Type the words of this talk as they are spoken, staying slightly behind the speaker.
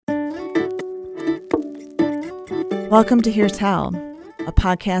Welcome to Hear Tell, a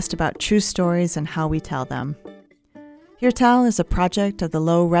podcast about true stories and how we tell them. Hear Tell is a project of the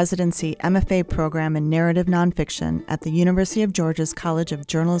Low Residency MFA program in Narrative Nonfiction at the University of Georgia's College of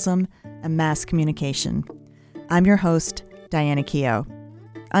Journalism and Mass Communication. I'm your host, Diana Keogh.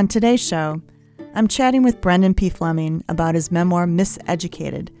 On today's show, I'm chatting with Brendan P. Fleming about his memoir,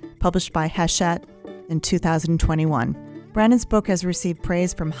 MisEducated, published by Hachette in 2021. Brendan's book has received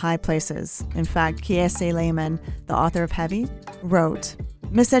praise from high places. In fact, Kiese Lehman, the author of Heavy, wrote,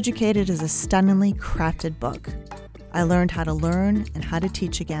 "MisEducated is a stunningly crafted book. I learned how to learn and how to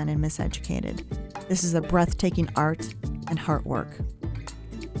teach again in MisEducated. This is a breathtaking art and heart work."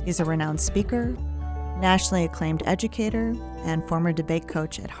 He's a renowned speaker, nationally acclaimed educator, and former debate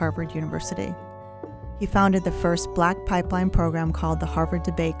coach at Harvard University. He founded the first Black Pipeline program called the Harvard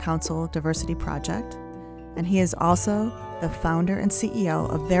Debate Council Diversity Project, and he is also the founder and CEO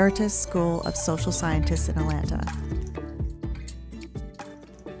of Veritas School of Social Scientists in Atlanta.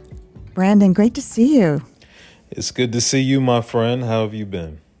 Brandon, great to see you. It's good to see you, my friend. How have you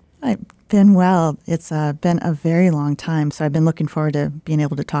been? I've been well. It's been a very long time, so I've been looking forward to being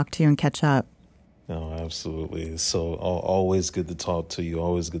able to talk to you and catch up. No, absolutely. So always good to talk to you,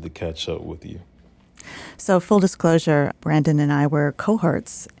 always good to catch up with you. So full disclosure, Brandon and I were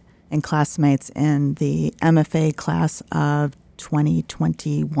cohorts and classmates in the MFA class of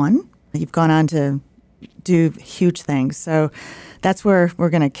 2021. You've gone on to do huge things. So that's where we're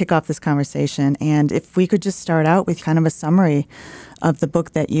going to kick off this conversation. And if we could just start out with kind of a summary of the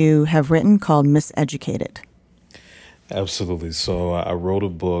book that you have written called MisEducated. Absolutely. So I wrote a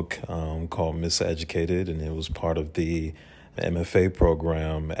book called MisEducated, and it was part of the MFA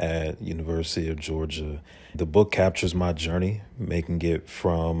program at University of Georgia. The book captures my journey, making it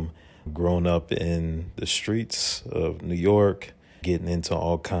from growing up in the streets of New York, getting into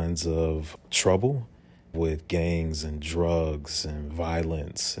all kinds of trouble with gangs and drugs and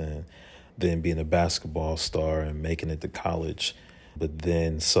violence, and then being a basketball star and making it to college, but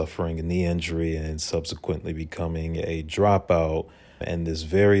then suffering a knee injury and subsequently becoming a dropout, and this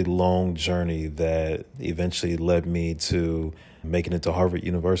very long journey that eventually led me to making it to Harvard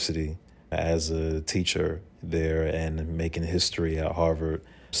University as a teacher there and making history at Harvard,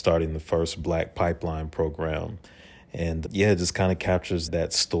 starting the first Black Pipeline program. And yeah, it just kind of captures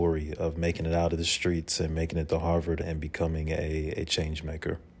that story of making it out of the streets and making it to Harvard and becoming a change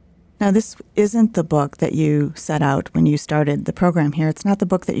maker. Now, this isn't the book that you set out when you started the program here. It's not the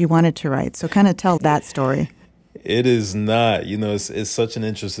book that you wanted to write. So kind of tell that story. It is not. You know, it's such an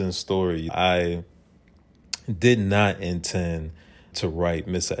interesting story. I did not intend to write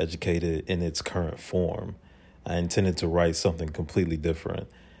MisEducated in its current form. I intended to write something completely different.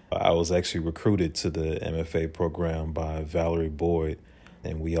 I was actually recruited to the MFA program by Valerie Boyd,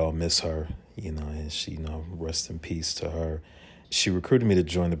 and we all miss her, and she, rest in peace to her. She recruited me to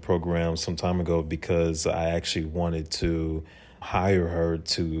join the program some time ago because I actually wanted to hire her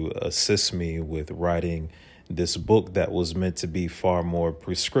to assist me with writing this book that was meant to be far more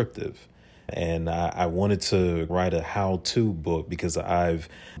prescriptive. And I wanted to write a how-to book because I've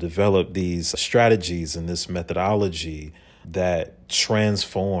developed these strategies and this methodology that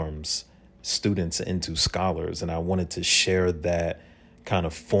transforms students into scholars. And I wanted to share that kind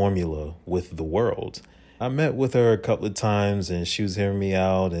of formula with the world. I met with her a couple of times and she was hearing me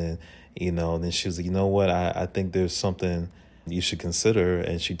out, and, then she was like, you know what, I think there's something you should consider.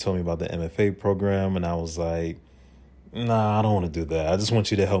 And she told me about the MFA program, and I was like, nah, I don't want to do that. I just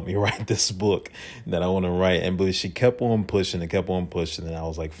want you to help me write this book that I want to write. But she kept on pushing and and I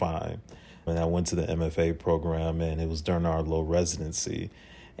was like, fine. And I went to the MFA program, and it was during our low residency.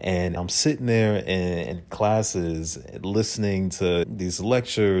 And I'm sitting there in classes listening to these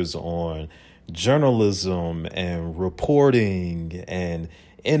lectures on journalism and reporting and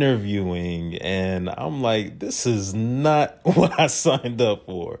interviewing, and I'm like, this is not what I signed up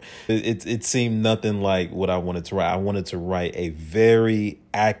for. It seemed nothing like what I wanted to write. I wanted to write a very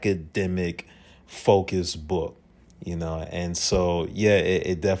academic focused book, and so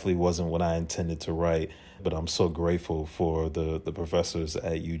it definitely wasn't what I intended to write. But I'm so grateful for the professors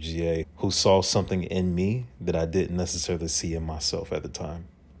at UGA who saw something in me that I didn't necessarily see in myself at the time.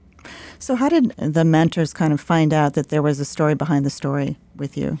 So how did the mentors kind of find out that there was a story behind the story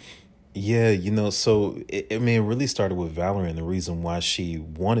with you? Yeah, so it really started with Valerie, and the reason why she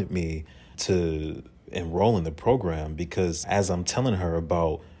wanted me to enroll in the program, because as I'm telling her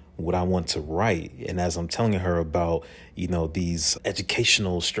about what I want to write, and as I'm telling her about, these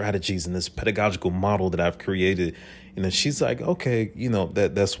educational strategies and this pedagogical model that I've created, she's like, okay,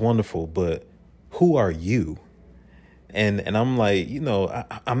 that's wonderful, but who are you? And I'm like,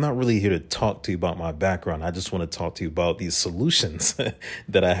 I'm not really here to talk to you about my background. I just want to talk to you about these solutions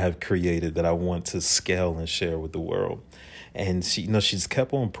that I have created that I want to scale and share with the world. And she's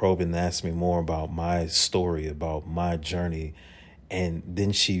kept on probing and asked me more about my story, about my journey. And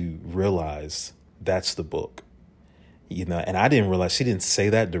then she realized that's the book. And I didn't realize she didn't say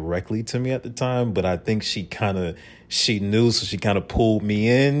that directly to me at the time, but I think she knew, so she kind of pulled me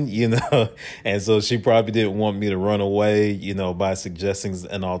in, and so she probably didn't want me to run away, by suggesting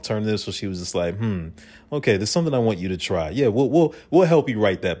an alternative. So she was just like, okay, there's something I want you to try. Yeah, we'll help you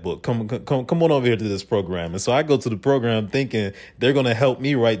write that book. Come on over here to this program. And so I go to the program thinking they're going to help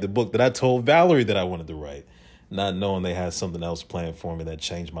me write the book that I told Valerie that I wanted to write, not knowing they had something else planned for me that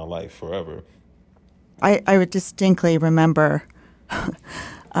changed my life forever. I would distinctly remember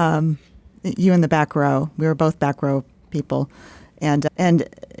you in the back row. We were both back row people, and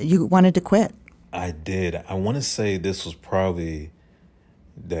you wanted to quit. I did. I want to say this was probably,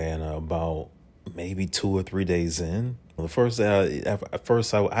 Diana, about maybe 2 or 3 days in. The first day, at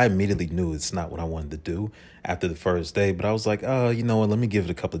first, I immediately knew it's not what I wanted to do after the first day. But I was like, you know what? Let me give it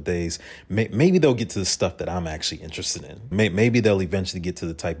a couple of days. Maybe they'll get to the stuff that I'm actually interested in. Maybe they'll eventually get to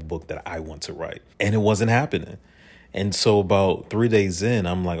the type of book that I want to write. And it wasn't happening. And so about 3 days in,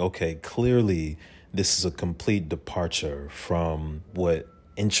 I'm like, okay, clearly this is a complete departure from what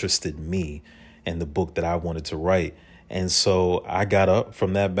interested me and the book that I wanted to write. And so I got up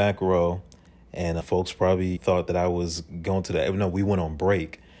from that back row. And folks probably thought that I was going to no, we went on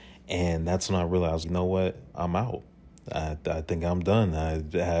break. And that's when I realized, you know what? I'm out. I think I'm done. I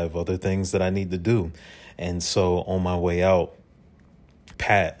have other things that I need to do. And so on my way out,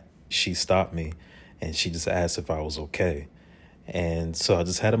 Pat, she stopped me and she just asked if I was okay. And so I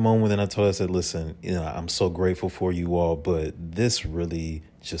just had a moment and I told her, I said, listen, I'm so grateful for you all, but this really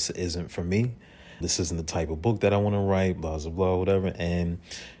just isn't for me. This isn't the type of book that I want to write, blah, blah, blah, whatever. And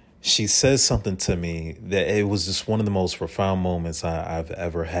she says something to me that it was just one of the most profound moments I've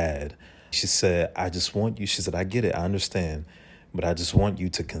ever had. She said, I just want you, she said, I get it, I understand, but I just want you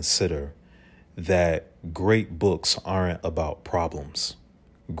to consider that great books aren't about problems.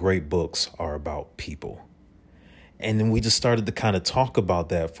 Great books are about people. And then we just started to kind of talk about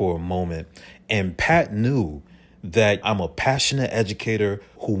that for a moment. And Pat knew that I'm a passionate educator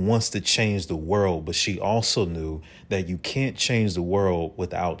who wants to change the world, but she also knew that you can't change the world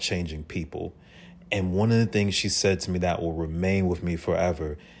without changing people. And one of the things she said to me that will remain with me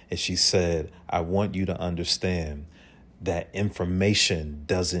forever is she said, I want you to understand that information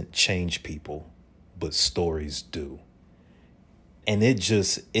doesn't change people, but stories do. And it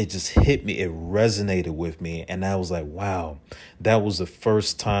just hit me. It resonated with me. And I was like, wow, that was the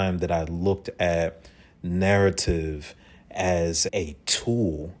first time that I looked at narrative as a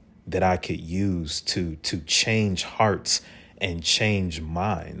tool that I could use to change hearts and change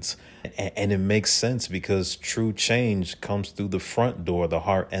minds. And it makes sense because true change comes through the front door, the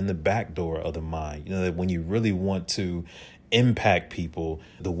heart, and the back door of the mind. That when you really want to impact people,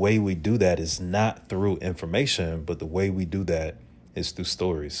 the way we do that is not through information, but the way we do that is through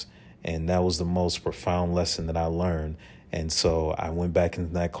stories. And that was the most profound lesson that I learned. And so I went back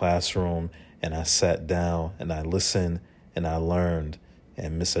into that classroom and I sat down and I listened and I learned,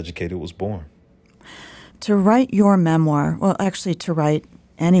 and MisEducated was born. To write your memoir, well, actually to write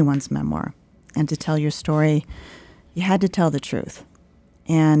anyone's memoir and to tell your story, you had to tell the truth.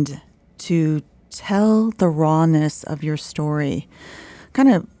 And to tell the rawness of your story, kind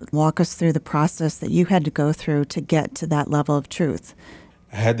of walk us through the process that you had to go through to get to that level of truth.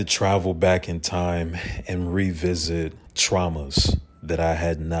 I had to travel back in time and revisit traumas that I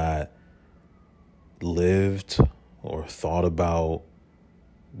had not lived or thought about,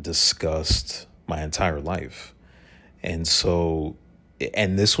 discussed my entire life. And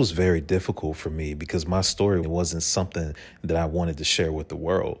this was very difficult for me because my story wasn't something that I wanted to share with the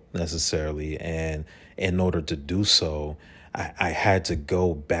world necessarily. And in order to do so, I had to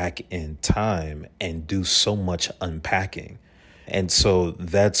go back in time and do so much unpacking. And so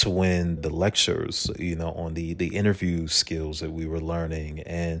that's when the lectures, on the interview skills that we were learning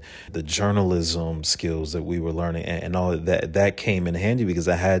and the journalism skills that we were learning and all of that came in handy because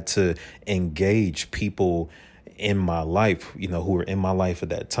I had to engage people in my life, who were in my life at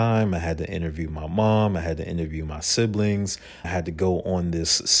that time. I had to interview my mom. I had to interview my siblings. I had to go on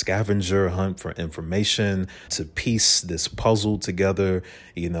this scavenger hunt for information to piece this puzzle together,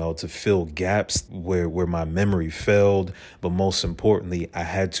 to fill gaps where my memory failed. But most importantly, I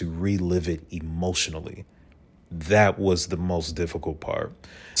had to relive it emotionally. That was the most difficult part.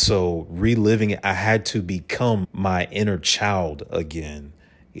 So reliving it, I had to become my inner child again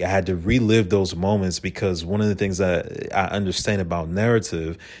I had to relive those moments, because one of the things that I understand about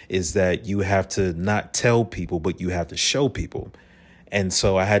narrative is that you have to not tell people, but you have to show people. And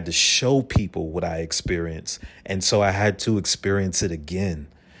so I had to show people what I experienced. And so I had to experience it again,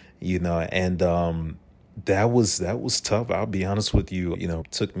 and that was tough. I'll be honest with you.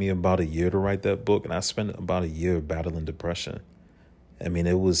 It took me about a year to write that book, and I spent about a year battling depression. I mean,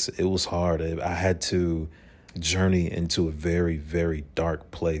 it was hard. I had to journey into a very, very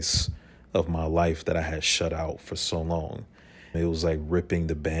dark place of my life that I had shut out for so long. It was like ripping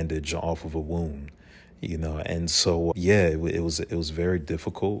the bandage off of a wound, and so, yeah, it was very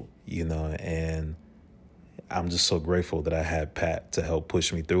difficult, and I'm just so grateful that I had Pat to help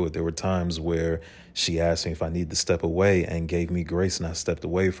push me through it. There were times where she asked me if I needed to step away and gave me grace, and I stepped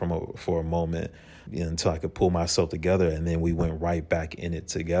away for a moment, until I could pull myself together, and then we went right back in it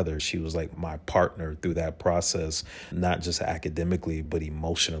together. She was like my partner through that process, not just academically, but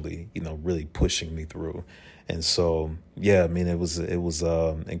emotionally, really pushing me through. And so, yeah, I mean, it was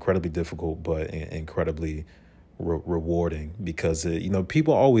incredibly difficult, but incredibly rewarding, because,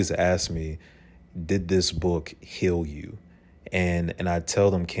 people always ask me, did this book heal you? And I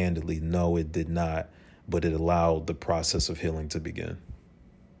tell them candidly, no, it did not, but it allowed the process of healing to begin.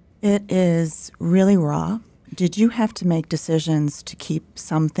 It is really raw. Did you have to make decisions to keep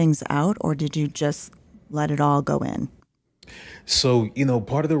some things out, or did you just let it all go in? So,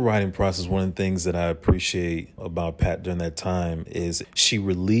 part of the writing process, one of the things that I appreciate about Pat during that time is she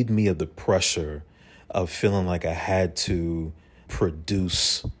relieved me of the pressure of feeling like I had to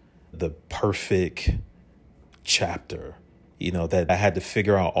produce the perfect chapter, that I had to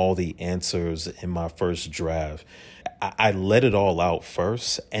figure out all the answers in my first draft. I let it all out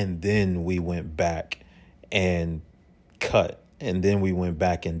first, and then we went back and cut, and then we went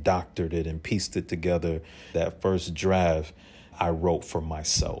back and doctored it and pieced it together. That first draft I wrote for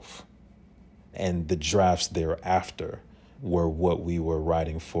myself, and the drafts thereafter were what we were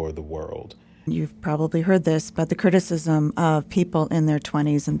writing for the world. You've probably heard this, but the criticism of people in their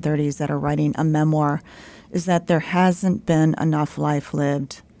 20s and 30s that are writing a memoir is that there hasn't been enough life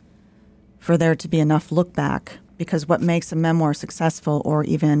lived for there to be enough look back, because what makes a memoir successful or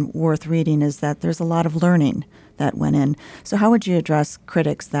even worth reading is that there's a lot of learning that went in. So how would you address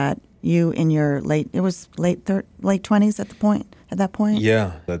critics that you in your late 20s at that point?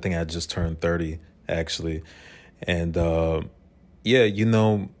 Yeah, I think I just turned 30 actually. And who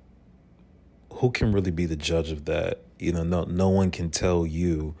can really be the judge of that? No one can tell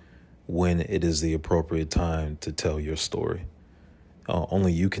you when it is the appropriate time to tell your story.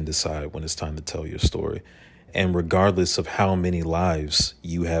 Only you can decide when it's time to tell your story. And regardless of how many lives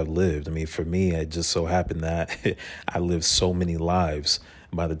you have lived, I mean, for me, it just so happened that I lived so many lives.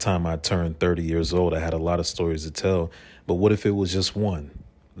 By the time I turned 30 years old, I had a lot of stories to tell. But what if it was just one?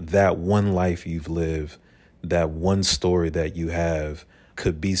 That one life you've lived, that one story that you have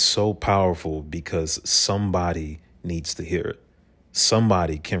could be so powerful because somebody needs to hear it.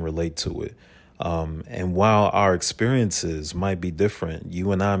 Somebody can relate to it. And while our experiences might be different,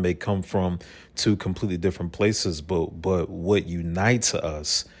 you and I may come from two completely different places, but what unites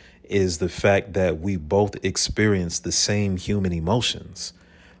us is the fact that we both experience the same human emotions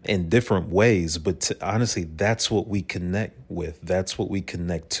in different ways. But honestly, that's what we connect with. That's what we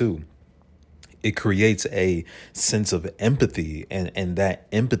connect to. It creates a sense of empathy, and that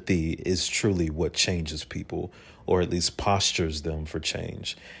empathy is truly what changes people, or at least postures them for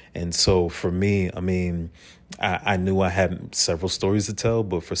change. And so for me, I mean, I knew I had several stories to tell,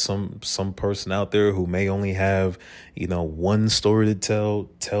 but for some person out there who may only have, one story to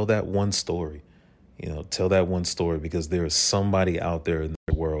tell that one story. Tell that one story, because there is somebody out there in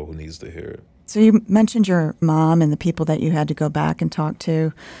the world who needs to hear it. So you mentioned your mom and the people that you had to go back and talk to.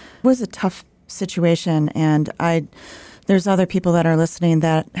 It was a tough situation, and there's other people that are listening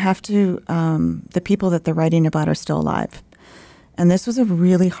that have to, the people that they're writing about are still alive. And this was a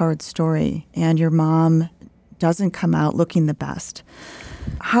really hard story, and your mom doesn't come out looking the best.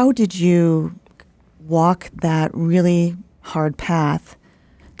 How did you walk that really hard path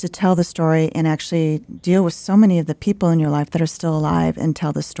to tell the story and actually deal with so many of the people in your life that are still alive and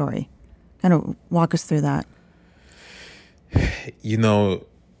tell the story? Kind of walk us through that.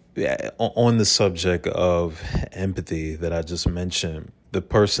 On the subject of empathy that I just mentioned, the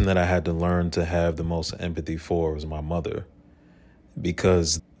person that I had to learn to have the most empathy for was my mother,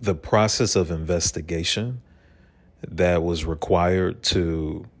 because the process of investigation that was required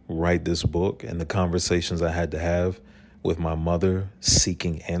to write this book and the conversations I had to have with my mother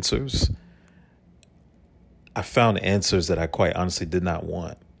seeking answers, I found answers that I quite honestly did not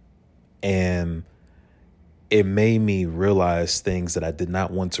want. And it made me realize things that I did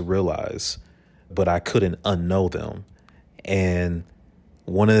not want to realize, but I couldn't unknow them. And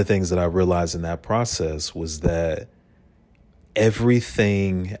one of the things that I realized in that process was that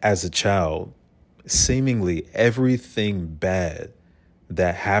everything as a child, seemingly everything bad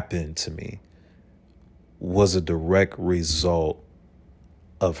that happened to me was a direct result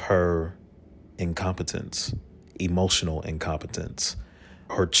of her incompetence, emotional incompetence,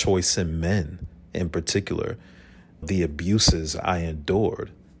 her choice in men in particular. The abuses I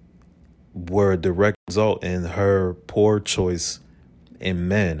endured were a direct result in her poor choice in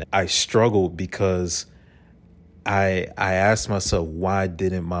men. I struggled because I asked myself, why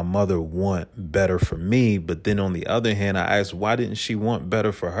didn't my mother want better for me? But then on the other hand, I asked, why didn't she want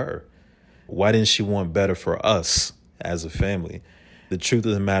better for her? Why didn't she want better for us as a family? The truth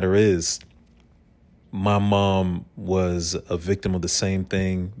of the matter is, my mom was a victim of the same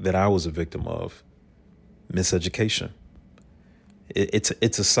thing that I was a victim of: miseducation.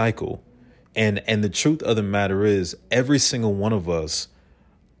 It's a cycle. And the truth of the matter is, every single one of us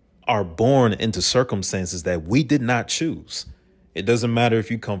are born into circumstances that we did not choose. It doesn't matter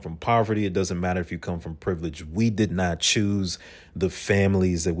if you come from poverty. It doesn't matter if you come from privilege. We did not choose the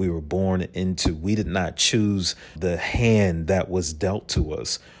families that we were born into. We did not choose the hand that was dealt to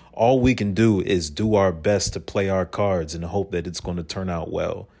us. All we can do is do our best to play our cards and hope that it's going to turn out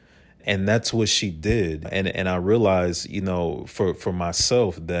well. And that's what she did. And I realized, for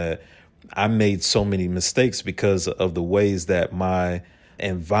myself, that I made so many mistakes because of the ways that my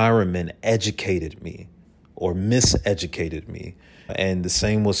environment educated me or miseducated me. And the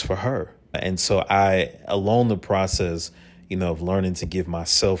same was for her. And so along the process, of learning to give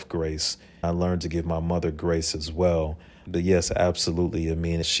myself grace, I learned to give my mother grace as well. But yes, absolutely. I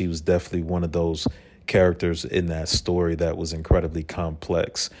mean, she was definitely one of those characters in that story that was incredibly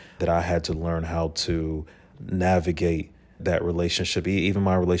complex, that I had to learn how to navigate that relationship. Even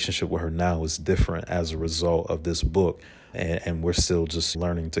my relationship with her now is different as a result of this book. And we're still just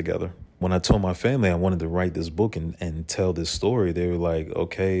learning together. When I told my family I wanted to write this book and tell this story, they were like,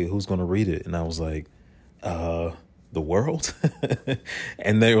 okay, who's going to read it? And I was like, the world?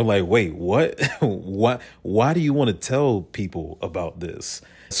 And they were like, wait, what? Why do you want to tell people about this?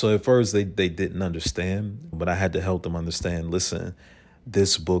 So at first they didn't understand, but I had to help them understand, listen,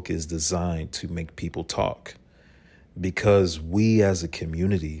 this book is designed to make people talk, because we as a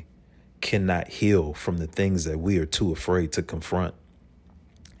community cannot heal from the things that we are too afraid to confront.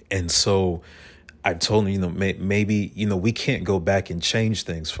 And so I told them, maybe, we can't go back and change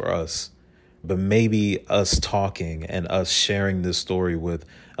things for us, but maybe us talking and us sharing this story with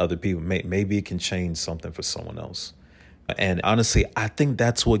other people, maybe it can change something for someone else. And honestly, I think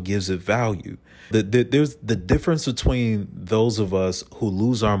that's what gives it value. There's the difference between those of us who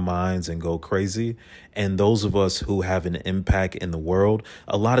lose our minds and go crazy and those of us who have an impact in the world.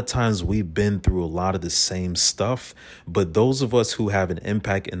 A lot of times we've been through a lot of the same stuff, but those of us who have an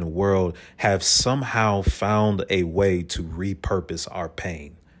impact in the world have somehow found a way to repurpose our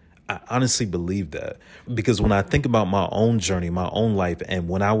pain. I honestly believe that, because when I think about my own journey, my own life, and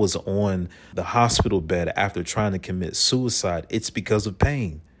when I was on the hospital bed after trying to commit suicide, it's because of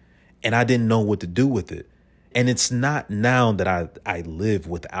pain. And I didn't know what to do with it. And it's not now that I live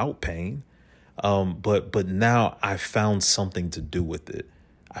without pain, but now I found something to do with it.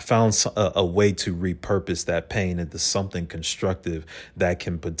 I found a way to repurpose that pain into something constructive that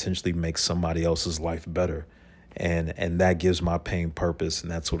can potentially make somebody else's life better. And that gives my pain purpose, and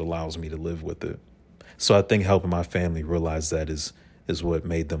that's what allows me to live with it. So I think helping my family realize that is what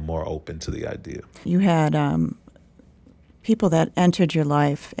made them more open to the idea. You had people that entered your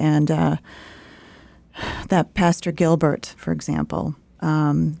life, and that Pastor Gilbert, for example,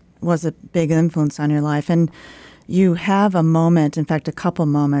 was a big influence on your life. And you have a moment, in fact, a couple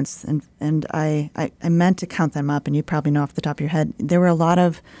moments, and I meant to count them up, and you probably know off the top of your head. There were a lot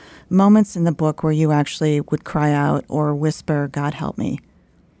of moments in the book where you actually would cry out or whisper, "God help me."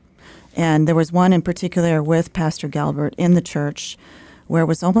 And there was one in particular with Pastor Gilbert in the church where it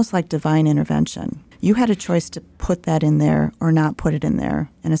was almost like divine intervention. You had a choice to put that in there or not put it in there.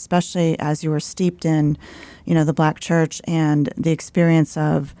 And especially as you were steeped in, the Black church and the experience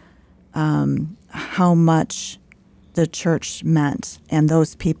of how much the church meant and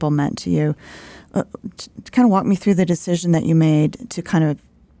those people meant to you. To kind of walk me through the decision that you made to kind of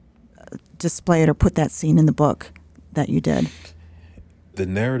display it or put that scene in the book that you did. The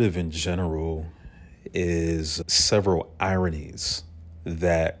narrative in general is several ironies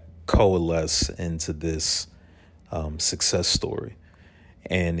that coalesce into this success story.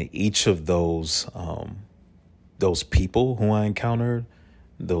 And each of those people who I encountered,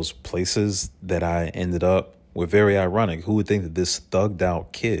 those places that I ended up were very ironic. Who would think that this thugged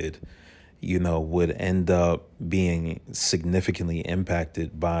out kid, would end up being significantly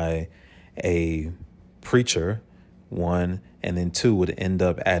impacted by a preacher, one, and then two, would end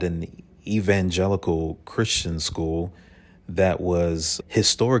up at an evangelical Christian school that was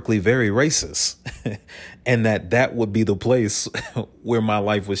historically very racist, and that would be the place where my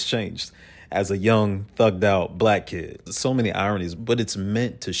life was changed as a young, thugged out black kid. So many ironies, but it's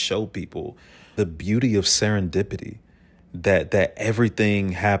meant to show people the beauty of serendipity, that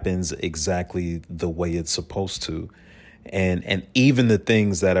everything happens exactly the way it's supposed to. And even the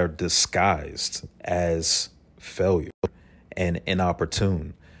things that are disguised as failure and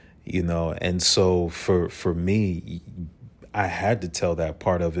inopportune, and so for me, I had to tell that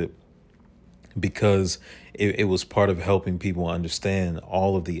part of it because it was part of helping people understand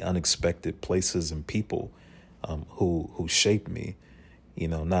all of the unexpected places and people who shaped me.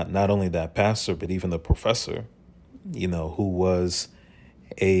 Not only that pastor, but even the professor, who was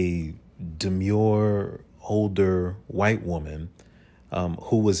a demure, older white woman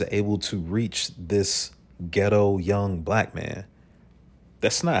who was able to reach this ghetto young black man.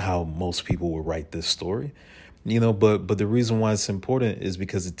 That's not how most people would write this story, but the reason why it's important is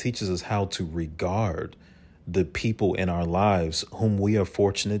because it teaches us how to regard the people in our lives whom we are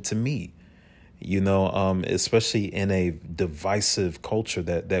fortunate to meet, especially in a divisive culture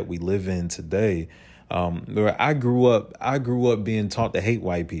that we live in today. Where I grew up being taught to hate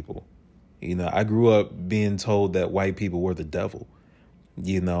white people. I grew up being told that white people were the devil.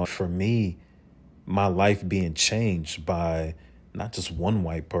 For me, my life being changed by not just one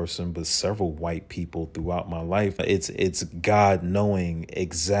white person, but several white people throughout my life. It's God knowing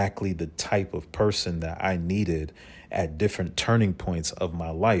exactly the type of person that I needed at different turning points of my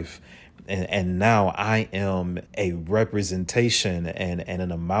life. And now I am a representation and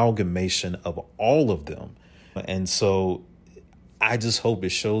an amalgamation of all of them. And so I just hope it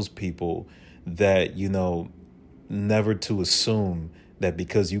shows people that, never to assume that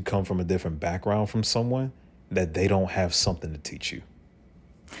because you come from a different background from someone, that they don't have something to teach you.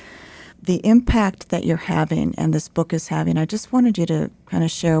 The impact that you're having and this book is having, I just wanted you to kind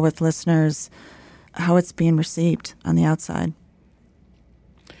of share with listeners how it's being received on the outside.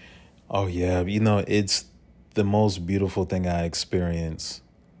 Oh, yeah. It's the most beautiful thing I experience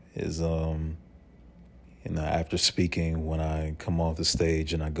is, after speaking, when I come off the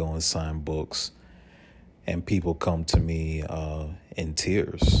stage and I go and sign books and people come to me in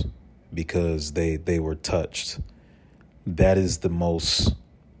tears because they were touched. That is the most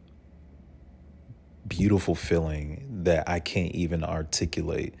beautiful feeling that I can't even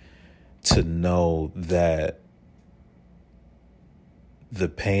articulate, to know that the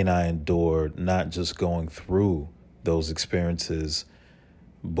pain I endured, not just going through those experiences,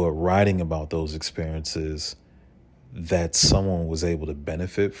 but writing about those experiences, that someone was able to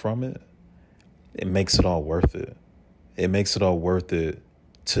benefit from it. It makes it all worth it. It makes it all worth it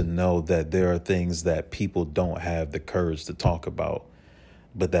to know that there are things that people don't have the courage to talk about,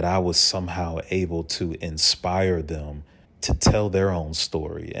 but that I was somehow able to inspire them to tell their own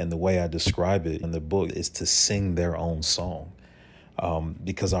story. And the way I describe it in the book is to sing their own song.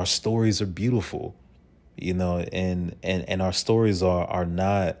 Because our stories are beautiful, and our stories are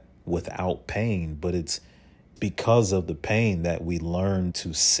not without pain, but it's because of the pain that we learn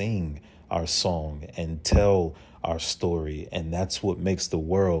to sing our song and tell our story. And that's what makes the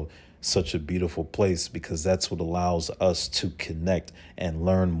world such a beautiful place, because that's what allows us to connect and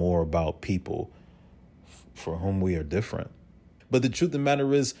learn more about people for whom we are different. But the truth of the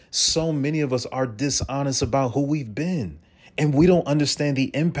matter is, so many of us are dishonest about who we've been. And we don't understand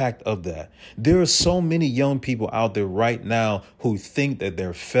the impact of that. There are so many young people out there right now who think that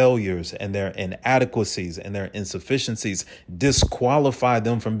their failures and their inadequacies and their insufficiencies disqualify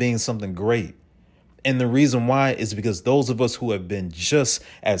them from being something great. And the reason why is because those of us who have been just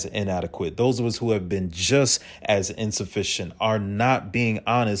as inadequate, those of us who have been just as insufficient, are not being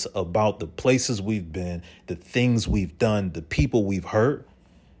honest about the places we've been, the things we've done, the people we've hurt.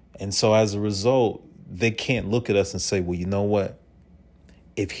 And so as a result, they can't look at us and say, well, you know what?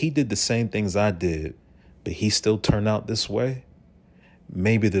 If he did the same things I did, but he still turned out this way,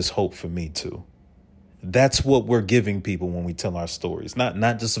 maybe there's hope for me too. That's what we're giving people when we tell our stories, not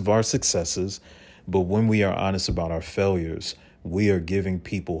just of our successes, but when we are honest about our failures, we are giving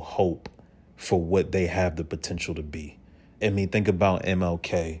people hope for what they have the potential to be. I mean, think about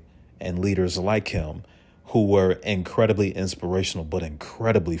MLK and leaders like him who were incredibly inspirational, but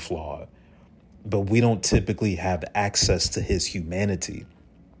incredibly flawed. But we don't typically have access to his humanity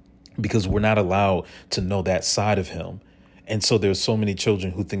because we're not allowed to know that side of him. And so there's so many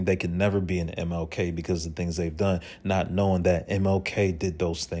children who think they can never be an MLK because of the things they've done, not knowing that MLK did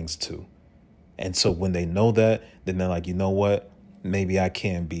those things too. And so when they know that, then they're like, you know what? Maybe I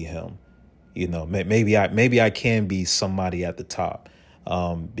can be him. You know, maybe I can be somebody at the top,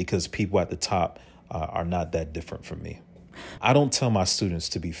 because people at the top are not that different from me. I don't tell my students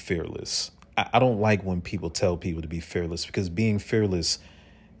to be fearless. I don't like when people tell people to be fearless, because being fearless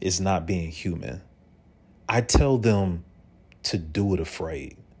is not being human. I tell them to do it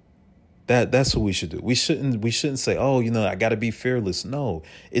afraid. That's what we should do. We shouldn't say, oh, you know, I got to be fearless. No,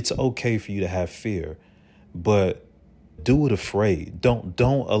 it's okay for you to have fear, but do it afraid. Don't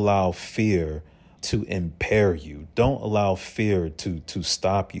allow fear to impair you. Don't allow fear to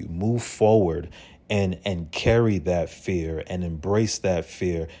stop you. Move forward and carry that fear and embrace that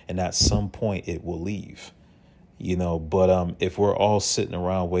fear. And at some point it will leave, you know, but if we're all sitting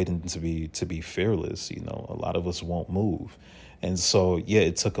around waiting to be fearless, you know, a lot of us won't move. And so, yeah,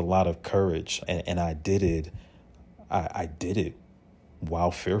 it took a lot of courage, and I did it. I did it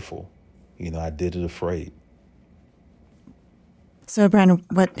while fearful. You know, I did it afraid. So, Brandon,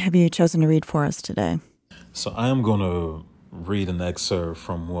 what have you chosen to read for us today? So I am going to read an excerpt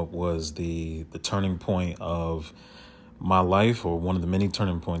from what was the turning point of my life, or one of the many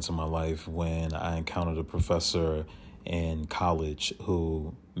turning points in my life, when I encountered a professor in college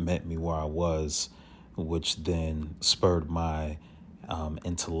who met me where I was, which then spurred my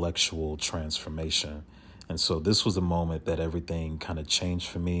intellectual transformation. And so this was a moment that everything kind of changed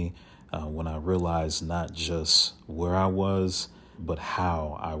for me, when I realized not just where I was, but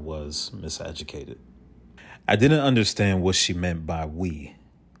how I was miseducated. I didn't understand what she meant by we.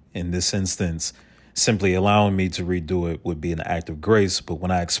 In this instance, simply allowing me to redo it would be an act of grace. But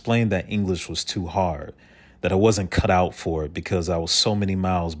when I explained that English was too hard, that I wasn't cut out for it because I was so many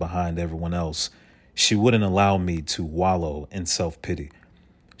miles behind everyone else, she wouldn't allow me to wallow in self-pity.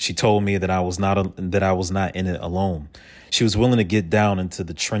 She told me that I was not in it alone. She was willing to get down into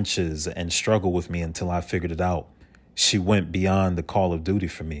the trenches and struggle with me until I figured it out. She went beyond the call of duty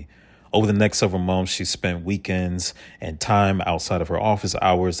for me. Over the next several months, she spent weekends and time outside of her office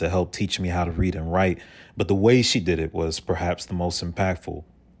hours to help teach me how to read and write. But the way she did it was perhaps the most impactful.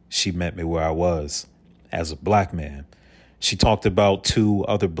 She met me where I was, as a Black man. She talked about two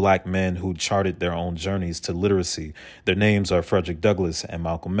other Black men who charted their own journeys to literacy. Their names are Frederick Douglass and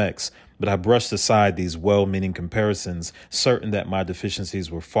Malcolm X. But I brushed aside these well-meaning comparisons, certain that my deficiencies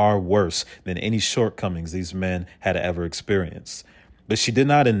were far worse than any shortcomings these men had ever experienced. But she did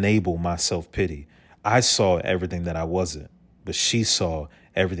not enable my self-pity. I saw everything that I wasn't, but she saw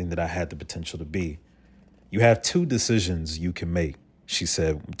everything that I had the potential to be. You have two decisions you can make, she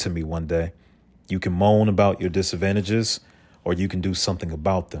said to me one day. You can moan about your disadvantages, or you can do something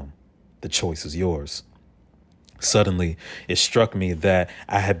about them. The choice is yours. Suddenly, it struck me that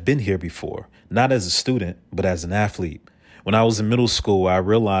I had been here before, not as a student, but as an athlete. When I was in middle school, I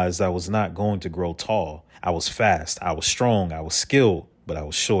realized I was not going to grow tall. I was fast, I was strong, I was skilled, but I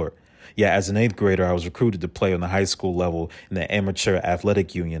was short. Yeah, as an 8th grader, I was recruited to play on the high school level in the Amateur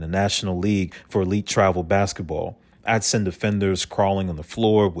Athletic Union, a national league for elite travel basketball. I'd send defenders crawling on the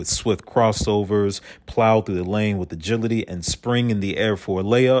floor with swift crossovers, plow through the lane with agility, and spring in the air for a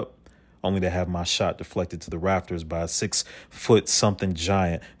layup, only to have my shot deflected to the rafters by a 6-foot-something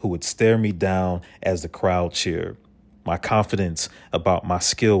giant who would stare me down as the crowd cheered. My confidence about my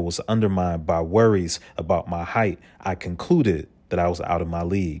skill was undermined by worries about my height. I concluded that I was out of my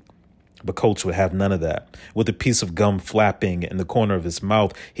league. But Coach would have none of that. With a piece of gum flapping in the corner of his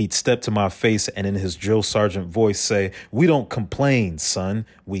mouth, he'd step to my face and in his drill sergeant voice say, "We don't complain, son.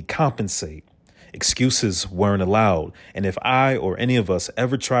 We compensate." Excuses weren't allowed, and if I or any of us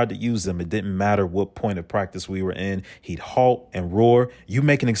ever tried to use them, it didn't matter what point of practice we were in. He'd halt and roar, "You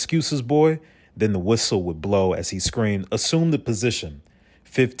making excuses, boy?" Then the whistle would blow as he screamed, "Assume the position."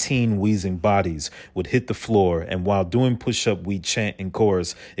 15 wheezing bodies would hit the floor, and while doing push-up, we'd chant in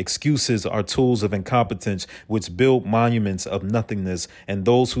chorus, "Excuses are tools of incompetence which build monuments of nothingness, and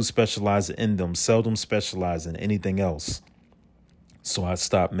those who specialize in them seldom specialize in anything else." So I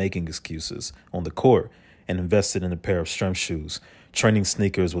stopped making excuses on the court and invested in a pair of strength shoes, training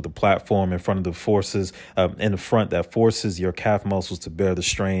sneakers with a platform in front of the forces in the front that forces your calf muscles to bear the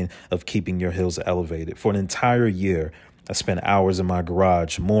strain of keeping your heels elevated. For an entire year, I spent hours in my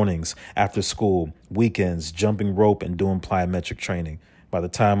garage, mornings, after school, weekends, jumping rope and doing plyometric training. By the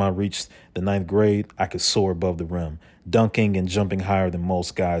time I reached the 9th grade, I could soar above the rim, dunking and jumping higher than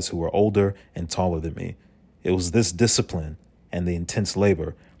most guys who were older and taller than me. It was this discipline and the intense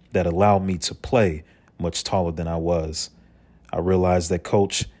labor that allowed me to play much taller than I was. I realized that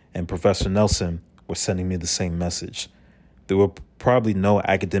Coach and Professor Nelson were sending me the same message. There were probably no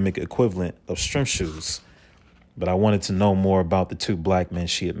academic equivalent of strength shoes, but I wanted to know more about the two black men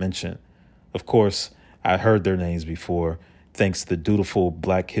she had mentioned. Of course, I heard their names before, thanks to the dutiful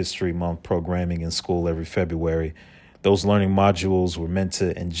Black History Month programming in school every February. Those learning modules were meant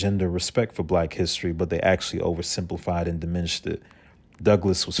to engender respect for Black history, but they actually oversimplified and diminished it.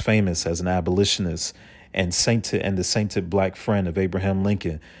 Douglass was famous as an abolitionist and the sainted Black friend of Abraham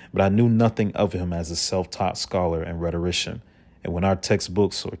Lincoln, but I knew nothing of him as a self-taught scholar and rhetorician. And when our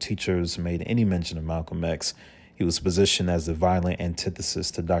textbooks or teachers made any mention of Malcolm X, he was positioned as the violent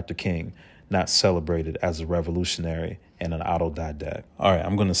antithesis to Dr. King, not celebrated as a revolutionary and an autodidact. All right,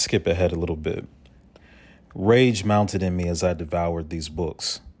 I'm going to skip ahead a little bit. Rage mounted in me as I devoured these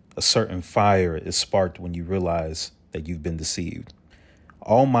books. A certain fire is sparked when you realize that you've been deceived.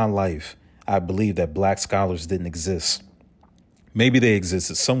 All my life, I believed that Black scholars didn't exist. Maybe they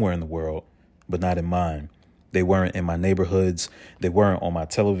existed somewhere in the world, but not in mine. They weren't in my neighborhoods. They weren't on my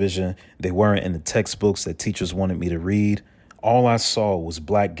television. They weren't in the textbooks that teachers wanted me to read. All I saw was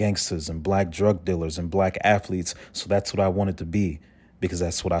Black gangsters and Black drug dealers and Black athletes, so that's what I wanted to be, because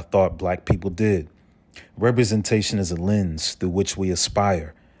that's what I thought Black people did. Representation is a lens through which we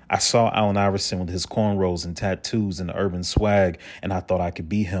aspire. I saw Allen Iverson with his cornrows and tattoos and urban swag, and I thought I could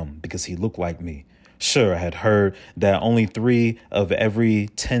be him because he looked like me. Sure, I had heard that only 3 of every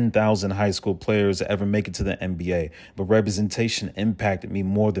 10,000 high school players ever make it to the NBA, but representation impacted me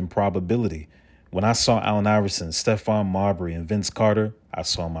more than probability. When I saw Allen Iverson, Stephon Marbury, and Vince Carter, I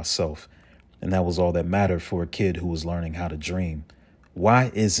saw myself. And that was all that mattered for a kid who was learning how to dream.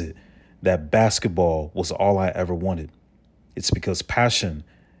 Why is it that basketball was all I ever wanted? It's because passion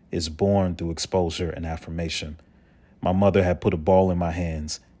is born through exposure and affirmation. My mother had put a ball in my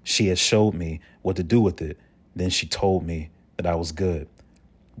hands. She had showed me what to do with it. Then she told me that I was good.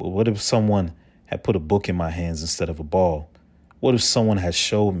 But what if someone had put a book in my hands instead of a ball? What if someone had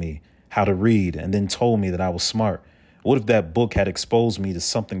showed me how to read and then told me that I was smart? What if that book had exposed me to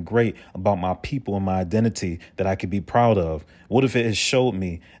something great about my people and my identity that I could be proud of? What if it had showed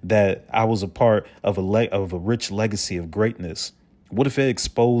me that I was a part of a rich legacy of greatness? What if it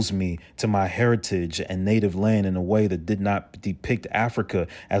exposed me to my heritage and native land in a way that did not depict Africa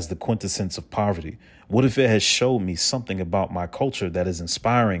as the quintessence of poverty? What if it had showed me something about my culture that is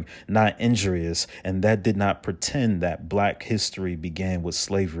inspiring, not injurious, and that did not pretend that Black history began with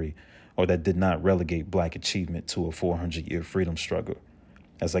slavery, or that did not relegate Black achievement to a 400-year freedom struggle?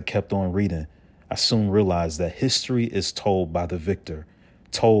 As I kept on reading, I soon realized that history is told by the victor,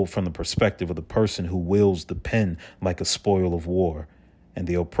 told from the perspective of the person who wields the pen like a spoil of war, and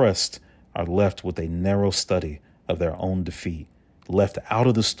the oppressed are left with a narrow study of their own defeat, left out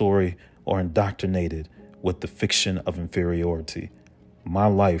of the story or indoctrinated with the fiction of inferiority. My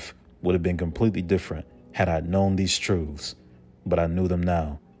life would have been completely different had I known these truths, but I knew them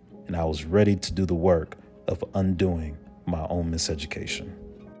now, and I was ready to do the work of undoing my own miseducation.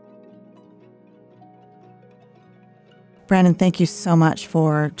 Brandon, thank you so much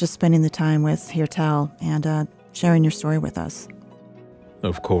for just spending the time with Hear Tell and sharing your story with us.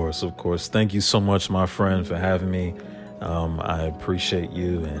 Of course. Thank you so much, my friend, for having me. I appreciate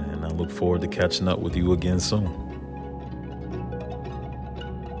you, and I look forward to catching up with you again soon.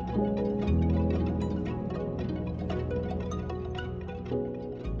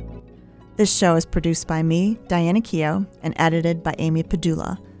 This show is produced by me, Diana Keogh, and edited by Amy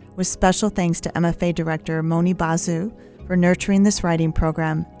Padula, with special thanks to MFA Director Moni Bazu for nurturing this writing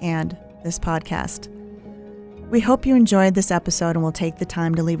program and this podcast. We hope you enjoyed this episode and will take the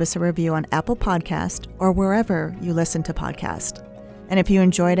time to leave us a review on Apple Podcast or wherever you listen to podcasts. And if you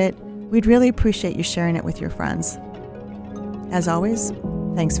enjoyed it, we'd really appreciate you sharing it with your friends. As always,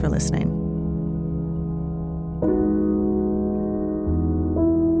 thanks for listening.